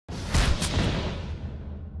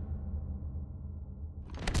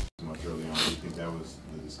that was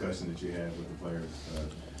the discussion that you had with the players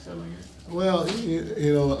settling in? Well,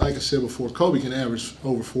 you know, like I said before, Kobe can average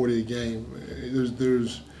over 40 a game.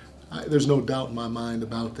 There's no doubt in my mind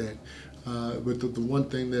about that. But the one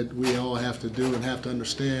thing that we all have to do and have to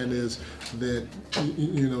understand is that,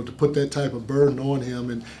 you know, to put that type of burden on him,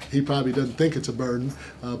 and he probably doesn't think it's a burden,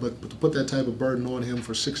 but to put that type of burden on him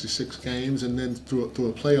for 66 games and then through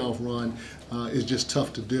a playoff run is just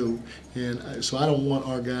tough to do. And so I don't want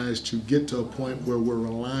our guys to get to a point where we're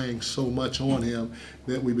relying so much on him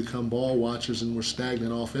that we become ball watchers and we're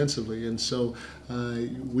stagnant offensively. And so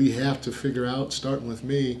we have to figure out, starting with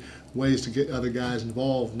me, ways to get other guys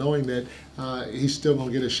involved, knowing that he's still going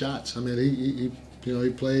to get his shots. I mean, he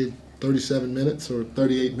played 37 minutes or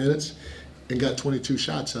 38 minutes and got 22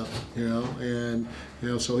 shots up, you know, and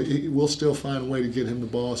so we'll still find a way to get him the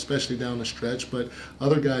ball, especially down the stretch. But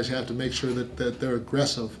other guys have to make sure that they're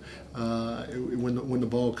aggressive when the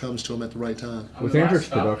ball comes to them at the right time. With Andrew's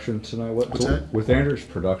production tonight, with Andrew's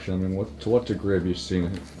production, I mean, to what degree have you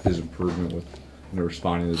seen his improvement with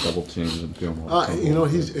responding to double teams and doing more? You know,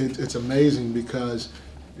 it's amazing because,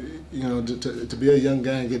 you know, to be a young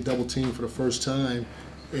guy and get double teamed for the first time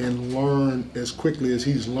and learn as quickly as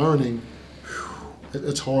he's learning,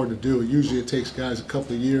 it's hard to do. Usually it takes guys a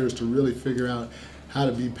couple of years to really figure out how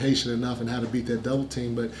to be patient enough and how to beat that double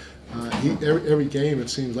team. But every game it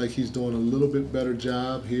seems like he's doing a little bit better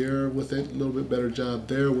job here with it, a little bit better job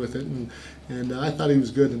there with it, and I thought he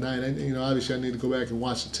was good tonight. You know, obviously I need to go back and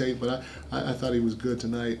watch the tape, but I thought he was good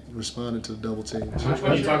tonight, responding to the double team.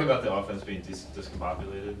 When you talk about the offense being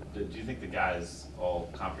discombobulated, do you think the guys all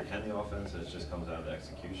comprehend the offense and it just comes down to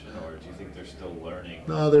execution, or do you think they're still learning?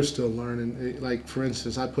 No, they're still learning. Like, for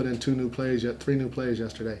instance, I put in 3 new plays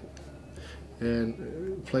yesterday.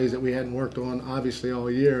 And plays that we hadn't worked on obviously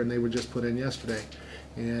all year, and they were just put in yesterday.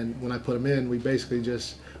 And when I put them in, we basically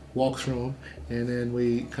just walked through them, and then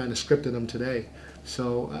we kind of scripted them today.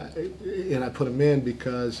 So, and I put them in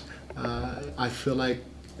because I feel like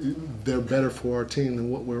they're better for our team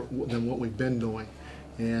than what we've been doing,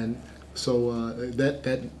 and so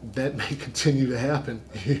that may continue to happen,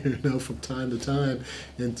 you know, from time to time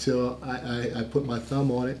until I put my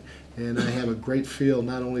thumb on it. And I have a great feel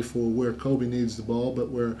not only for where Kobe needs the ball, but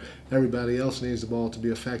where everybody else needs the ball to be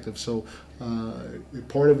effective. So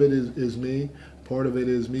part of it is me. Part of it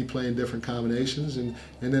is me playing different combinations, and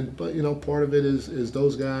then, but you know, part of it is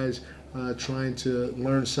those guys trying to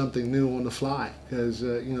learn something new on the fly. Because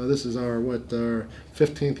you know, this is our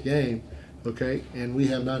 15th game, okay, and we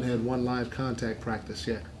have not had one live contact practice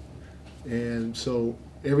yet. And so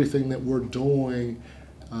everything that we're doing,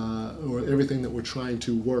 or everything that we're trying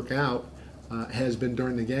to work out, has been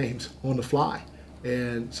during the games on the fly.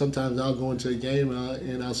 And sometimes I'll go into a game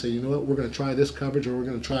and I'll say, you know what, we're going to try this coverage, or we're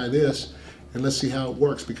going to try this, and let's see how it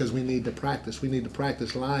works, because we need to practice. We need to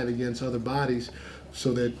practice live against other bodies,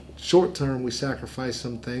 so that short term we sacrifice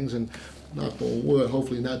some things, and knock on wood,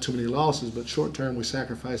 hopefully not too many losses, but short term we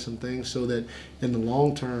sacrifice some things so that in the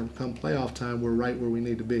long term, come playoff time, we're right where we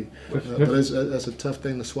need to be. But that's a tough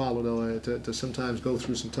thing to swallow, though, to sometimes go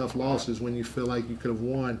through some tough losses when you feel like you could have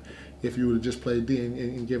won if you would have just played D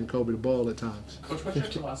and given Kobe the ball at times. Coach, what's your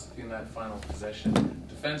philosophy in that final possession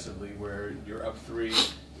defensively, where you're up 3,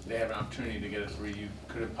 they have an opportunity to get a 3, you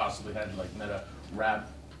could have possibly had like Meta wrap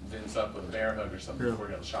Vince up with a bear hug or something before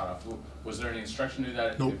he got the shot off. Was there any instruction to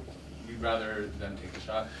that? Nope. You'd rather them take the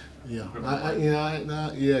shot? Yeah,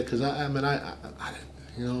 because I mean,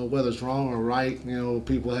 you know, whether it's wrong or right, you know,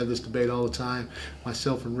 people have this debate all the time.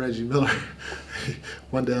 Myself and Reggie Miller.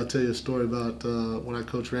 One day I'll tell you a story about when I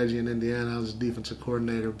coached Reggie in Indiana. I was a defensive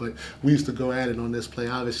coordinator, but we used to go at it on this play.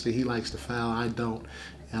 Obviously, he likes to foul. I don't.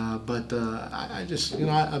 But I just, you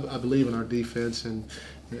know, I believe in our defense, and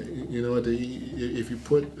you know, if you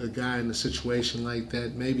put a guy in a situation like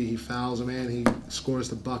that, maybe he fouls a man, he scores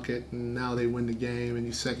the bucket, and now they win the game, and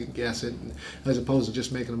you second guess it, as opposed to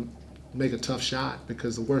just making him make a tough shot,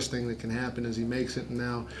 because the worst thing that can happen is he makes it, and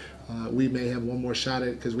now we may have one more shot at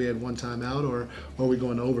it because we had one timeout, or we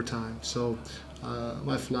go into overtime. So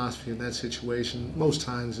my philosophy in that situation most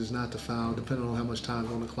times is not to foul, depending on how much time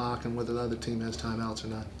is on the clock and whether the other team has timeouts or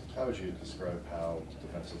not. How would you describe Powell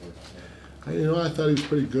defensively? You know, I thought he was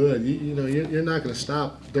pretty good. You know, you're not going to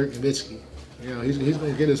stop Dirk Nowitzki. You know, he's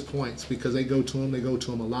going to get his points because they go to him. They go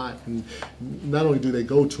to him a lot, and not only do they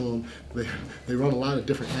go to him, they run a lot of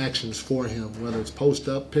different actions for him. Whether it's post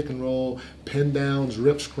up, pick and roll, pin downs,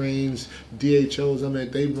 rip screens, DHOs. I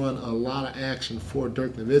mean, they run a lot of action for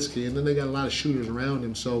Dirk Nowitzki, and then they got a lot of shooters around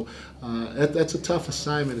him. So that's a tough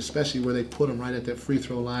assignment, especially where they put him right at that free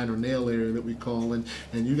throw line or nail area that we call. And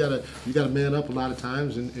you gotta man up a lot of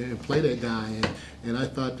times and play that guy. And I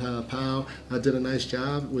thought Powell did a nice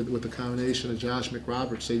job with the combination of Josh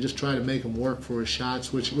McRoberts. They just try to make him work for his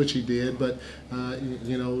shots, which he did. But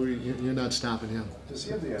you know, you're not stopping him. Does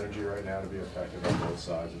he have the energy right now to be effective on both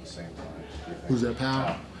sides at the same time? Do you think? Who's that,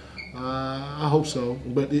 Powell? I hope so.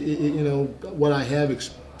 But you know, what I have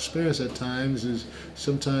experienced at times is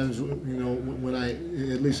sometimes, you know, when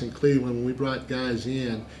at least in Cleveland, when we brought guys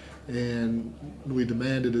in and we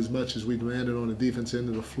demanded as much as we demanded on the defense end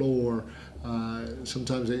of the floor,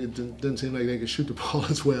 sometimes it didn't seem like they could shoot the ball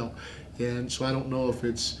as well. And so I don't know if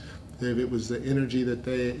it was the energy that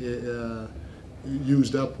they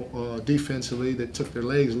used up defensively that took their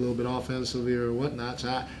legs a little bit offensively or whatnot.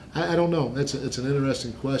 So I don't know. It's an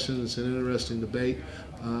interesting question. It's an interesting debate.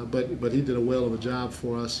 But he did a well of a job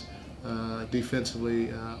for us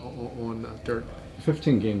defensively on Dirk.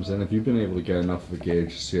 15 games in, have you been able to get enough of a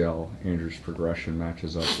gauge to see how Andrews' progression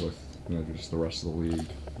matches up with, you know, just the rest of the league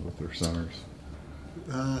with their centers?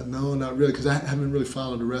 No, not really, because I haven't really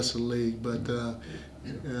followed the rest of the league. But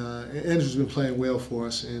Andrew's been playing well for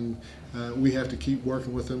us, and we have to keep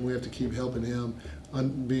working with him. We have to keep helping him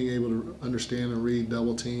being able to understand and read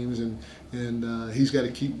double teams, and he's got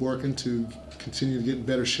to keep working to continue to get in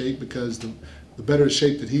better shape, because the better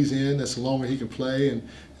shape that he's in, that's the longer he can play, and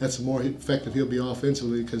that's the more effective he'll be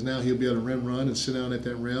offensively, because now he'll be able to rim run and sit down at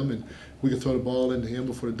that rim, and we can throw the ball into him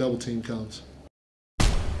before the double team comes.